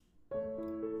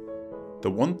The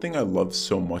one thing I love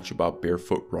so much about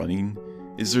barefoot running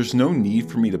is there's no need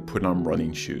for me to put on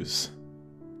running shoes.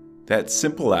 That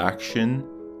simple action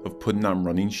of putting on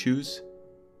running shoes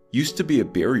used to be a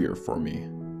barrier for me.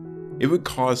 It would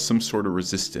cause some sort of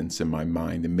resistance in my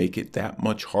mind and make it that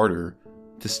much harder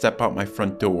to step out my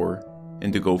front door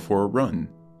and to go for a run.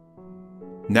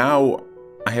 Now,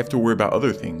 I have to worry about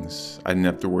other things I didn't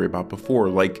have to worry about before,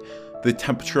 like the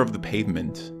temperature of the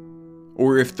pavement,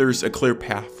 or if there's a clear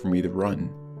path for me to run.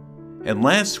 And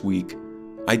last week,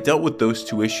 I dealt with those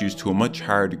two issues to a much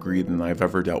higher degree than I've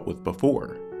ever dealt with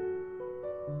before.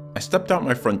 I stepped out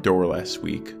my front door last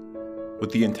week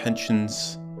with the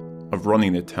intentions of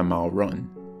running a 10-mile run.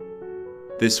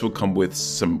 This will come with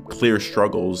some clear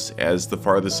struggles, as the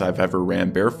farthest I've ever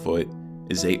ran barefoot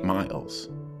is 8 miles.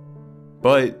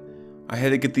 But I had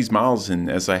to get these miles in,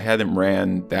 as I hadn't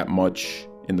ran that much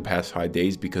in the past 5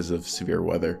 days because of severe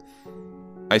weather.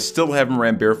 I still haven't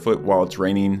ran barefoot while it's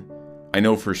raining. I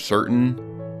know for certain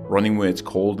running when it's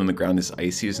cold and the ground is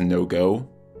icy is a no-go.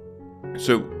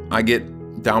 So I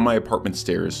get down my apartment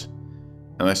stairs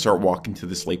and I start walking to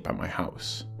this lake by my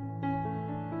house.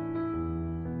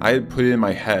 I had put it in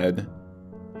my head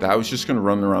that I was just going to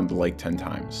run around the lake 10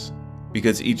 times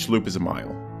because each loop is a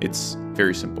mile. It's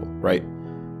very simple, right?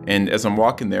 And as I'm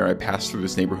walking there, I pass through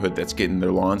this neighborhood that's getting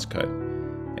their lawns cut.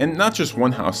 And not just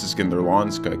one house is getting their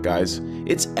lawns cut, guys.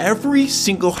 It's every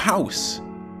single house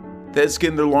that's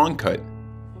getting their lawn cut.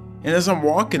 And as I'm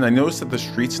walking, I notice that the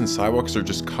streets and sidewalks are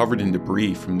just covered in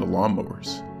debris from the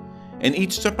lawnmowers. And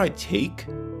each step I take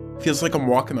feels like I'm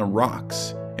walking on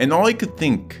rocks. And all I could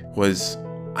think was,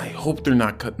 I hope they're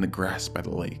not cutting the grass by the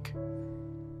lake.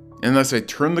 And as I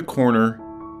turn the corner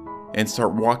and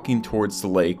start walking towards the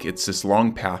lake, it's this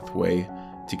long pathway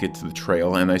to get to the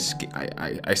trail, and I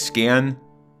scan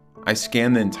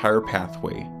the entire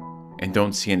pathway and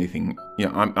don't see anything. You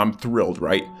know, I'm thrilled,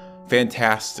 right?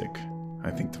 Fantastic,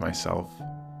 I think to myself.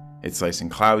 It's nice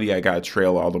and cloudy, I got a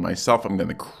trail all to myself, I'm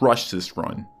gonna crush this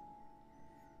run.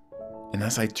 And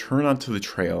as I turn onto the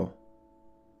trail,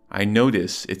 I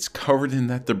notice it's covered in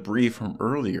that debris from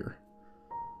earlier.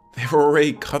 They've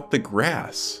already cut the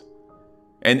grass.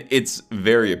 And it's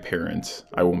very apparent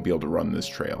I won't be able to run this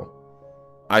trail.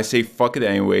 I say fuck it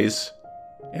anyways,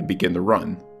 and begin to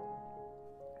run.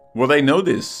 What I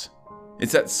notice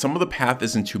is that some of the path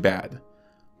isn't too bad,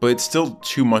 but it's still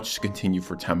too much to continue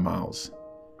for 10 miles.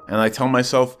 And I tell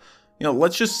myself,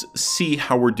 let's just see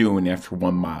how we're doing after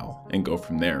 1 mile and go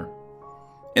from there.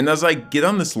 And as I get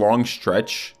on this long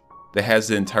stretch that has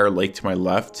the entire lake to my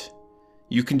left,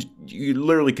 you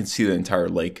literally can see the entire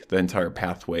lake, the entire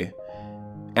pathway.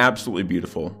 Absolutely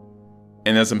beautiful.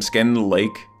 And as I'm scanning the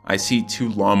lake, I see 2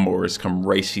 lawnmowers come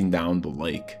racing down the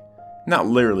lake. Not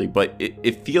literally, but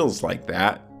it feels like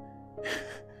that.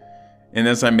 And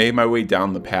as I made my way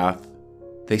down the path,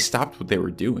 they stopped what they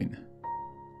were doing.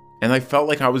 And I felt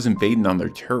like I was invading on their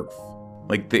turf.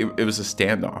 Like it was a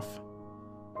standoff.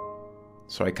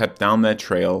 So I kept down that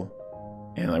trail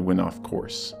and I went off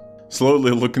course.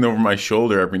 Slowly looking over my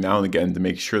shoulder every now and again to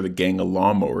make sure the gang of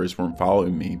lawnmowers weren't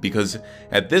following me, because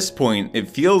at this point it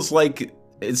feels like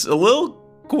it's a little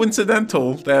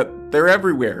coincidental that they're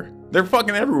everywhere. They're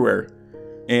fucking everywhere.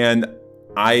 And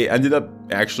I ended up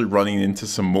actually running into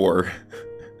some more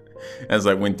as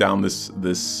I went down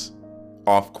this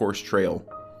off-course trail.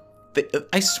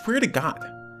 I swear to God,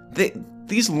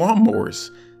 these lawnmowers,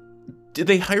 did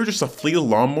they hire just a fleet of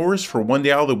lawnmowers for 1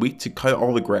 day out of the week to cut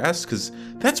all the grass? Because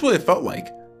that's what it felt like.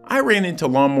 I ran into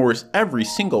lawnmowers every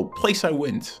single place I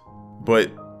went.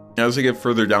 But as I get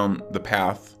further down the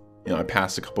path, I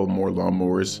pass a couple more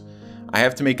lawnmowers. I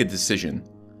have to make a decision.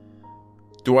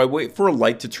 Do I wait for a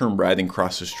light to turn red and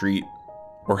cross the street,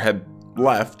 or head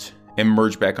left and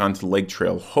merge back onto the lake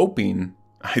trail, hoping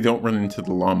I don't run into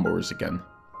the lawnmowers again?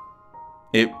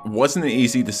 It wasn't an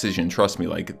easy decision, trust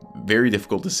me, very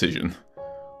difficult decision.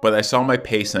 But I saw my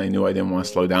pace and I knew I didn't want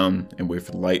to slow down and wait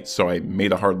for the light, so I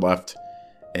made a hard left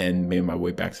and made my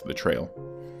way back to the trail.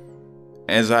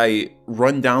 As I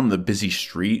run down the busy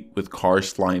street with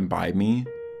cars flying by me,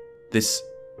 this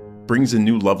brings a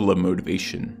new level of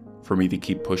motivation for me to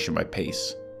keep pushing my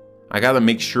pace. I gotta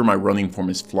make sure my running form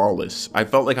is flawless. I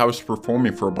felt like I was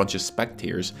performing for a bunch of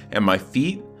spectators, and my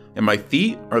feet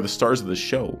are the stars of the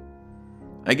show.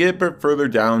 I get a bit further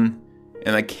down,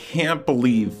 and I can't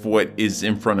believe what is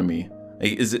in front of me.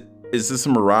 Is this a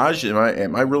mirage?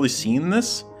 Am I really seeing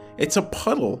this? It's a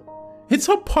puddle. It's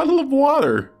a puddle of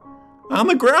water on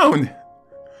the ground.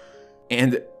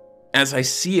 And as I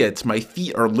see it, my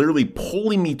feet are literally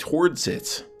pulling me towards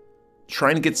it,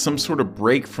 trying to get some sort of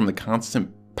break from the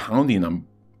constant pounding I'm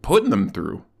putting them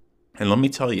through. And let me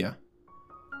tell you,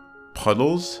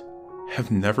 puddles have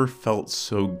never felt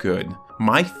so good.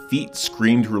 My feet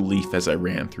screamed relief as I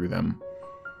ran through them.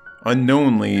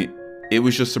 Unknowingly, it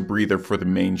was just a breather for the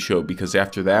main show, because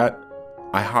after that,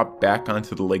 I hopped back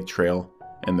onto the lake trail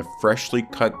and the freshly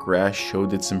cut grass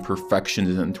showed its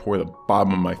imperfections and tore the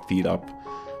bottom of my feet up.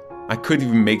 I couldn't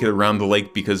even make it around the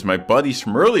lake because my buddies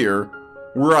from earlier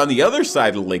were on the other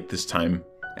side of the lake this time,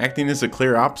 acting as a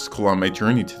clear obstacle on my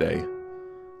journey today.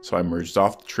 So I merged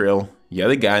off the trail yet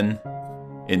again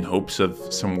in hopes of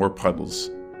some more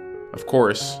puddles. Of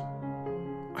course,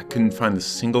 I couldn't find a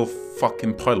single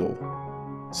fucking puddle.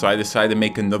 So I decided to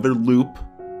make another loop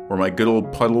where my good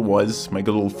old puddle was, my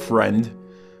good old friend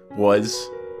was,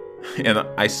 and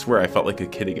I swear I felt like a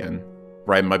kid again,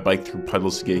 riding my bike through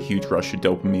puddles to get a huge rush of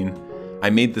dopamine. I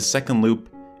made the second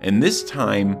loop, and this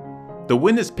time, the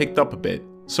wind has picked up a bit,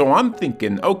 so I'm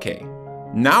thinking, okay,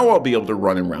 now I'll be able to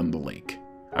run around the lake.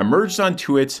 I merged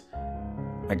onto it,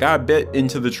 I got a bit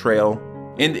into the trail,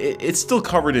 and it's still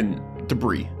covered in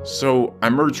debris, so I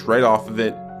merged right off of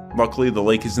it. Luckily, the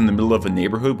lake is in the middle of a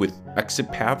neighborhood with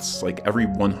exit paths like every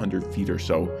 100 feet or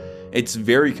so. It's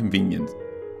very convenient.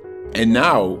 And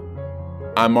now,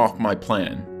 I'm off my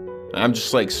plan. I'm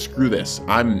just like, screw this.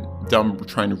 I'm done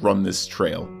trying to run this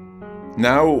trail.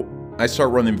 Now, I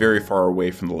start running very far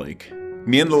away from the lake.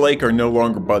 Me and the lake are no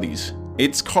longer buddies.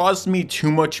 It's caused me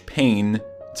too much pain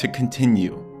to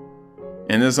continue.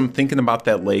 And as I'm thinking about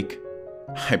that lake,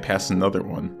 I pass another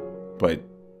one. But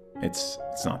it's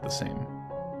not the same.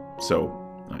 So,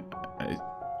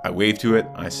 I wave to it,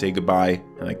 I say goodbye,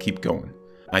 and I keep going.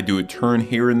 I do a turn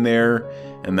here and there,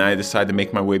 and then I decide to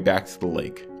make my way back to the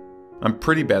lake. I'm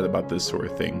pretty bad about this sort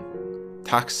of thing.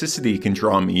 Toxicity can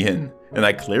draw me in, and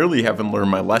I clearly haven't learned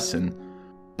my lesson,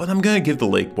 but I'm gonna give the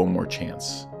lake one more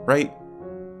chance, right?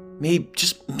 Maybe,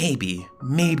 just maybe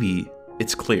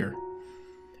it's clear.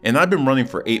 And I've been running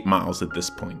for 8 miles at this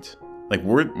point. Like,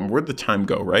 where'd the time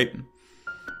go, right?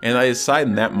 And I decide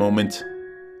in that moment,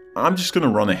 I'm just gonna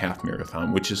run a half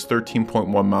marathon, which is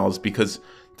 13.1 miles, because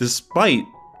despite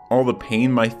all the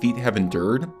pain my feet have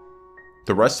endured,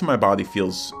 the rest of my body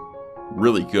feels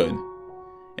really good.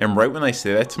 And right when I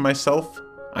say that to myself,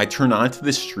 I turn onto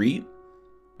the street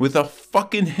with a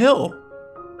fucking hill.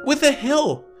 With a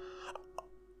hill!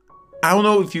 I don't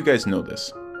know if you guys know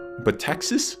this, but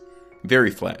Texas, very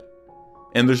flat.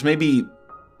 And there's maybe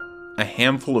a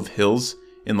handful of hills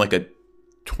in like a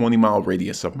 20-mile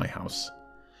radius of my house.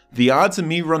 The odds of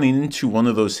me running into one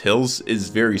of those hills is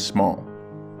very small.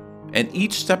 And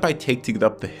each step I take to get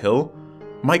up the hill,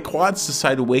 my quads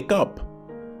decide to wake up.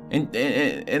 And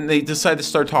they decide to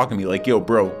start talking to me like, yo,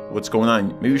 bro, what's going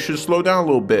on? Maybe you should slow down a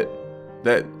little bit.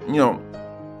 That,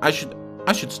 I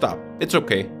should stop. It's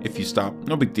okay if you stop.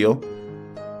 No big deal.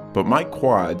 But my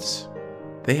quads,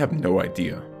 they have no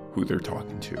idea who they're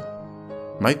talking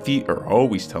to. My feet are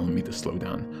always telling me to slow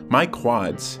down. My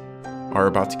quads are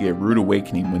about to get a rude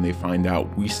awakening when they find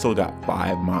out we still got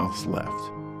 5 miles left.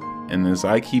 And as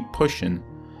I keep pushing,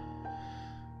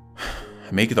 I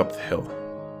make it up the hill,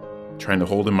 trying to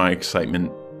hold in my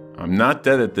excitement. I'm not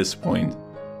dead at this point,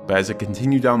 but as I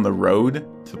continue down the road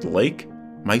to the lake,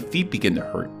 my feet begin to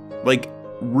hurt. Like,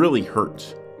 really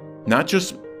hurt. Not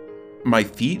just my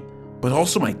feet, but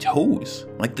also my toes.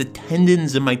 Like the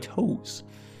tendons in my toes.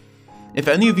 If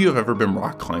any of you have ever been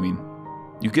rock climbing,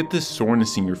 you get this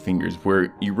soreness in your fingers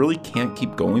where you really can't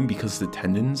keep going because the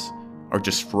tendons are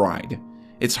just fried.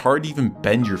 It's hard to even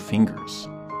bend your fingers.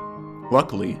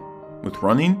 Luckily, with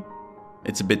running,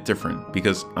 it's a bit different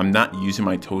because I'm not using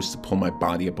my toes to pull my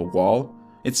body up a wall.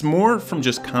 It's more from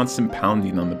just constant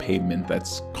pounding on the pavement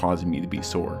that's causing them to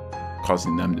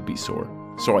be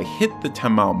sore. So I hit the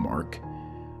 10-mile mark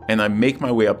and I make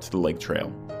my way up to the lake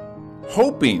trail,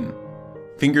 hoping,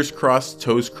 fingers crossed,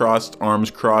 toes crossed, arms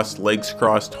crossed, legs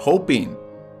crossed, hoping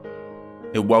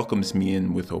it welcomes me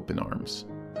in with open arms.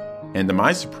 And to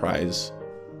my surprise,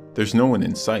 there's no one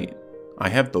in sight. I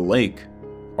have the lake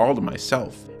all to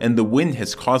myself, and the wind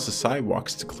has caused the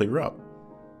sidewalks to clear up.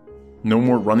 No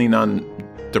more running on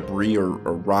debris or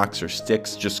rocks or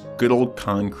sticks, just good old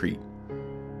concrete.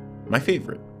 My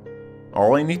favorite.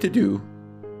 All I need to do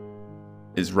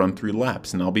is run 3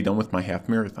 laps and I'll be done with my half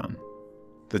marathon.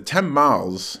 The 10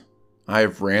 miles I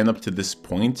have ran up to this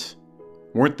point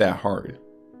weren't that hard.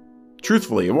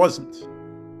 Truthfully, it wasn't.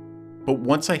 But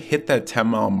once I hit that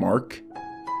 10-mile mark,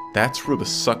 that's where the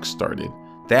suck started.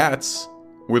 That's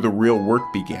where the real work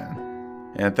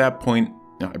began. And at that point,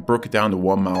 I broke it down to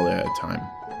 1 mile at a time.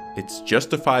 It's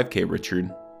just a 5K,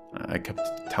 Richard. I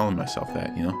kept telling myself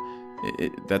that,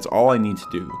 that's all I need to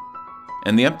do.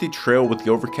 And the empty trail with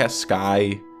the overcast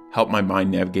sky helped my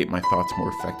mind navigate my thoughts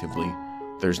more effectively.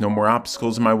 There's no more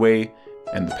obstacles in my way,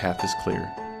 and the path is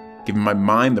clear, giving my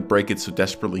mind the break it so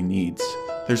desperately needs.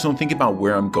 There's no thinking about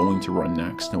where I'm going to run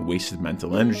next, no wasted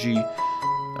mental energy.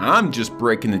 I'm just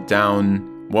breaking it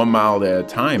down 1 mile at a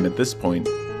time at this point,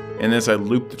 and as I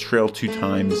loop the trail 2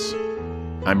 times,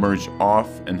 I merge off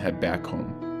and head back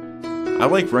home. I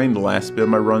like running the last bit of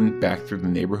my run back through the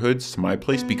neighborhoods to my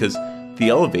place because the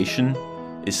elevation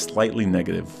is slightly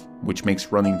negative, which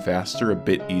makes running faster a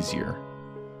bit easier.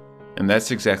 And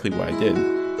that's exactly what I did.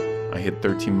 I hit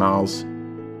 13 miles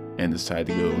and decided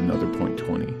to go another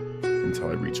 0.20 until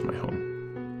I reached my home.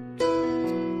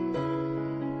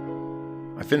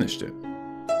 I finished it,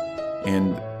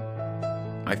 and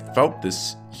I felt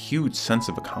this huge sense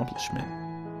of accomplishment.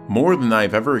 More than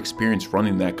I've ever experienced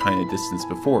running that kind of distance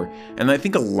before, and I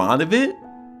think a lot of it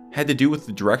had to do with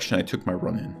the direction I took my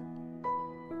run in.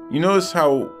 You notice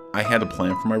how I had a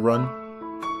plan for my run?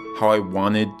 How I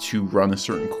wanted to run a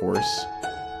certain course,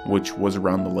 which was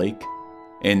around the lake,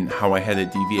 and how I had to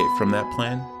deviate from that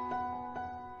plan?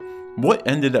 What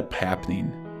ended up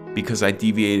happening because I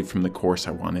deviated from the course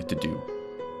I wanted to do?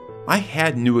 I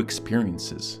had new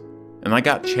experiences, and I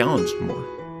got challenged more.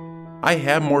 I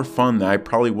had more fun than I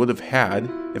probably would have had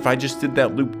if I just did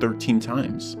that loop 13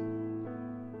 times.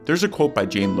 There's a quote by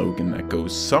Jane Logan that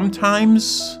goes,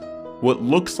 "Sometimes what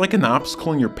looks like an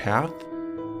obstacle in your path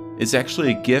is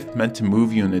actually a gift meant to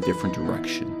move you in a different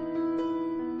direction."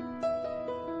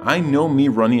 I know me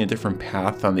running a different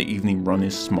path on the evening run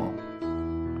is small,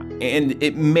 and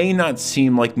it may not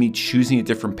seem like me choosing a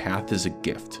different path is a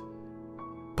gift,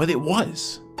 but it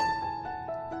was.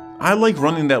 I like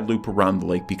running that loop around the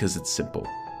lake because it's simple.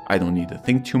 I don't need to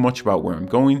think too much about where I'm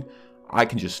going. I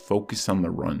can just focus on the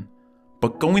run.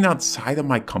 But going outside of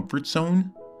my comfort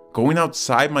zone, going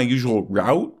outside my usual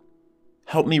route,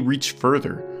 helped me reach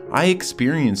further. I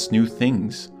experienced new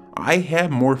things. I had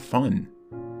more fun.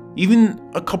 Even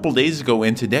a couple days ago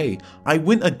and today, I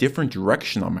went a different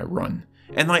direction on my run.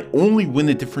 And I only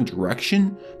went a different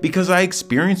direction because I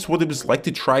experienced what it was like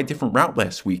to try a different route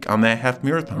last week on that half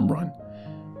marathon run.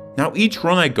 Now each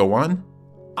run I go on,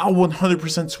 I'll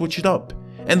 100% switch it up.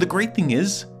 And the great thing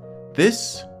is,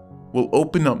 this will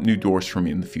open up new doors for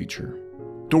me in the future.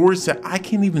 Doors that I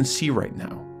can't even see right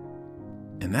now.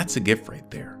 And that's a gift right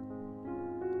there.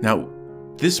 Now,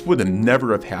 this would have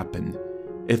never have happened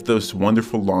if those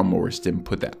wonderful lawnmowers didn't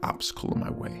put that obstacle in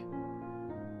my way.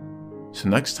 So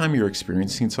next time you're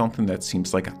experiencing something that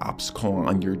seems like an obstacle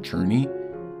on your journey,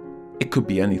 it could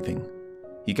be anything.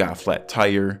 You got a flat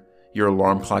tire, your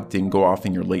alarm clock didn't go off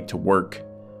and you're late to work,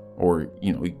 or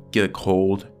you get a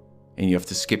cold and you have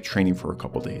to skip training for a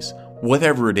couple days.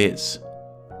 Whatever it is,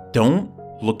 don't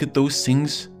look at those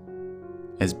things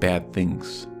as bad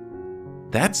things.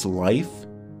 That's life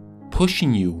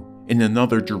pushing you in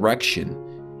another direction.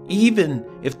 Even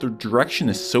if the direction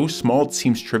is so small it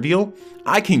seems trivial,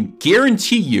 I can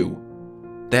guarantee you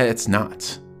that it's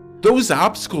not. Those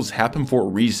obstacles happen for a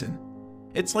reason.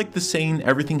 It's like the saying,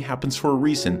 everything happens for a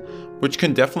reason, which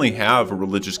can definitely have a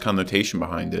religious connotation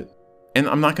behind it. And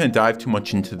I'm not going to dive too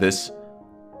much into this,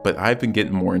 but I've been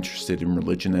getting more interested in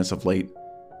religion as of late.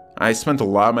 I spent a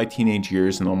lot of my teenage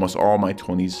years and almost all my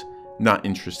 20s not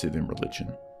interested in religion.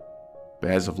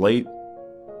 But as of late,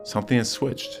 something has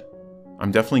switched.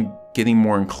 I'm definitely getting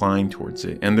more inclined towards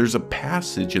it. And there's a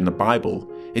passage in the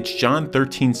Bible, it's John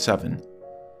 13:7.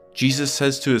 Jesus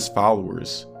says to his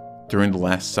followers during the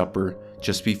Last Supper,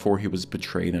 just before he was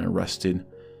betrayed and arrested,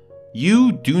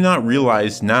 "You do not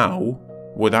realize now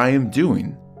what I am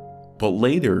doing, but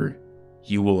later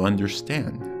you will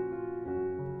understand."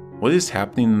 What is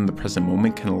happening in the present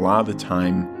moment can a lot of the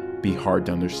time be hard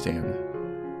to understand,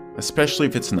 especially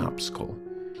if it's an obstacle.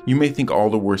 You may think all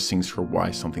the worst things for why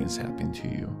something is happening to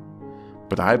you,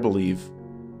 but I believe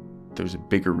there's a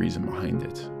bigger reason behind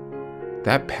it.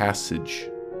 That passage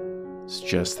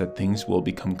suggests that things will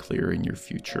become clear in your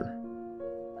future.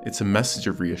 It's a message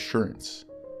of reassurance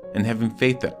and having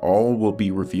faith that all will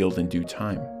be revealed in due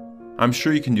time. I'm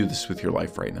sure you can do this with your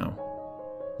life right now.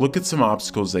 Look at some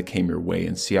obstacles that came your way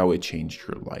and see how it changed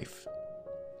your life.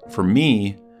 For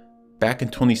me, back in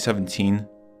 2017,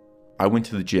 I went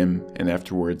to the gym and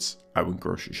afterwards I went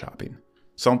grocery shopping.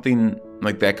 Something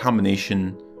like that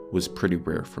combination was pretty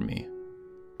rare for me.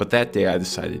 But that day I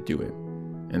decided to do it.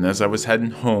 And as I was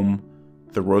heading home,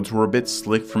 the roads were a bit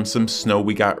slick from some snow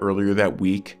we got earlier that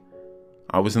week.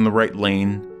 I was in the right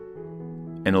lane,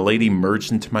 and a lady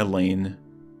merged into my lane,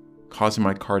 causing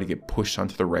my car to get pushed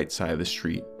onto the right side of the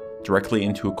street, directly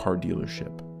into a car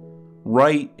dealership.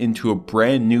 Right into a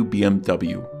brand new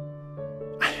BMW.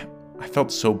 I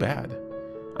felt so bad.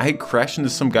 I had crashed into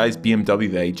some guy's BMW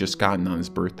that he'd just gotten on his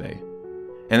birthday.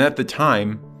 And at the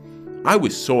time, I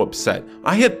was so upset.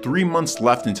 I had 3 months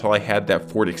left until I had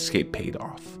that Ford Escape paid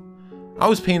off. I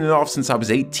was paying it off since I was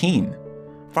 18.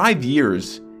 5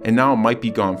 years, and now it might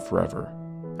be gone forever.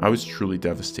 I was truly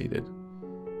devastated.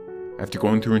 After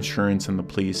going through insurance and the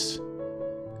police,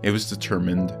 it was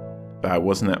determined that I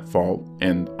wasn't at fault,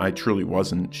 and I truly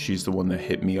wasn't. She's the one that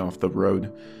hit me off the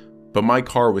road. But my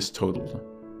car was totaled.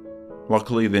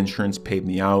 Luckily, the insurance paid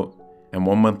me out, and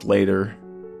 1 month later,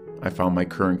 I found my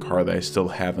current car that I still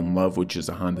have and love, which is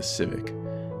a Honda Civic.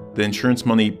 The insurance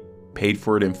money paid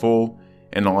for it in full,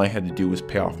 and all I had to do was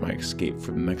pay off my Escape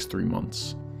for the next 3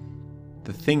 months.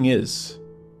 The thing is,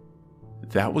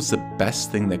 that was the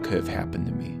best thing that could have happened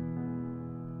to me,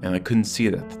 and I couldn't see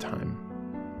it at the time.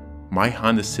 My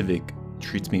Honda Civic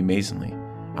treats me amazingly.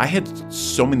 I had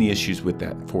so many issues with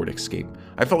that Ford Escape.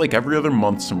 I felt like every other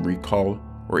month some recall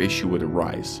or issue would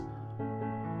arise.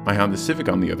 My Honda Civic,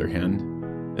 on the other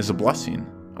hand, is a blessing.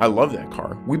 I love that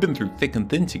car. We've been through thick and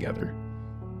thin together.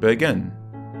 But again,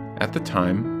 at the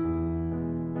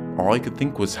time, all I could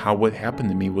think was how what happened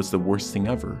to me was the worst thing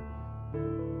ever.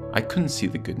 I couldn't see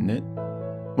the good in it.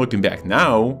 Looking back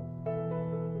now,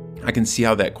 I can see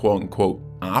how that quote-unquote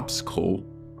obstacle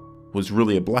was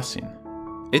really a blessing.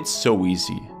 It's so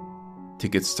easy to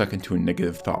get stuck into a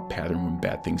negative thought pattern when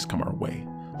bad things come our way.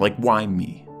 Like, why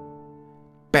me?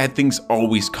 Bad things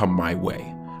always come my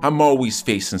way. I'm always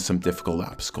facing some difficult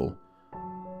obstacle.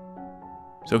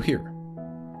 So here,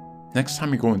 next time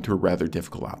you're going through a rather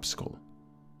difficult obstacle,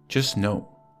 just know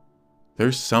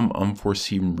there's some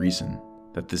unforeseen reason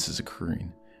that this is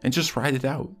occurring, and just ride it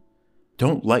out.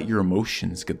 Don't let your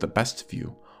emotions get the best of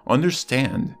you.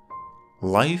 Understand,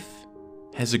 life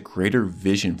has a greater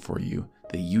vision for you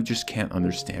that you just can't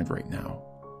understand right now.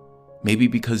 Maybe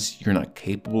because you're not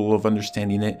capable of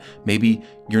understanding it. Maybe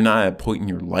you're not at a point in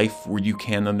your life where you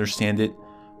can understand it.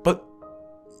 But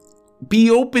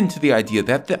be open to the idea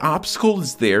that the obstacle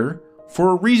is there for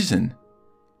a reason.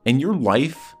 And your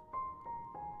life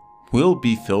will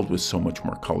be filled with so much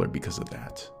more color because of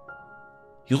that.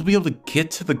 You'll be able to get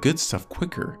to the good stuff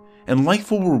quicker. And life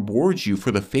will reward you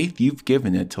for the faith you've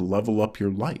given it to level up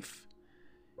your life.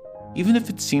 Even if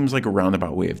it seems like a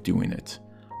roundabout way of doing it.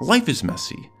 Life is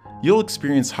messy. You'll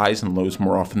experience highs and lows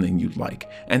more often than you'd like,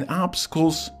 and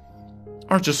obstacles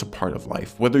are just a part of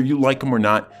life. Whether you like them or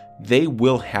not, they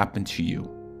will happen to you.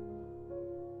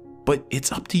 But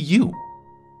it's up to you,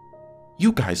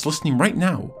 you guys listening right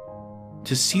now,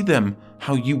 to see them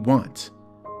how you want.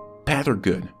 Bad or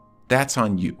good, that's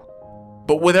on you.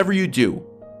 But whatever you do,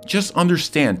 just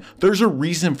understand there's a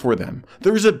reason for them.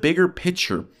 There's a bigger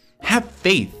picture. Have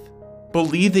faith.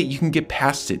 Believe that you can get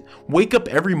past it. Wake up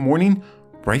every morning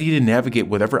ready to navigate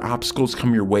whatever obstacles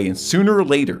come your way, and sooner or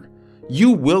later,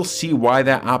 you will see why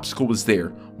that obstacle was there,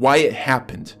 why it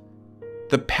happened.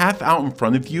 The path out in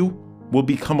front of you will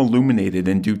become illuminated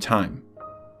in due time.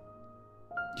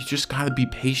 You just gotta be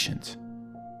patient.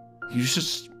 You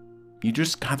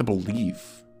just gotta believe.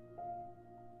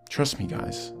 Trust me,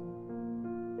 guys.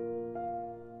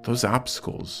 Those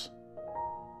obstacles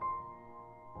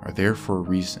are there for a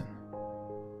reason.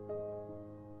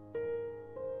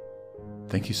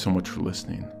 Thank you so much for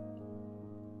listening.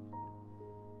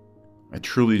 I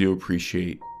truly do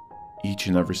appreciate each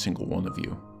and every single one of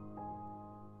you.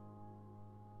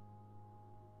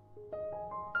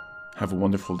 Have a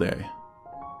wonderful day,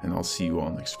 and I'll see you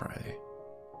all next Friday.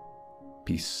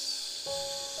 Peace.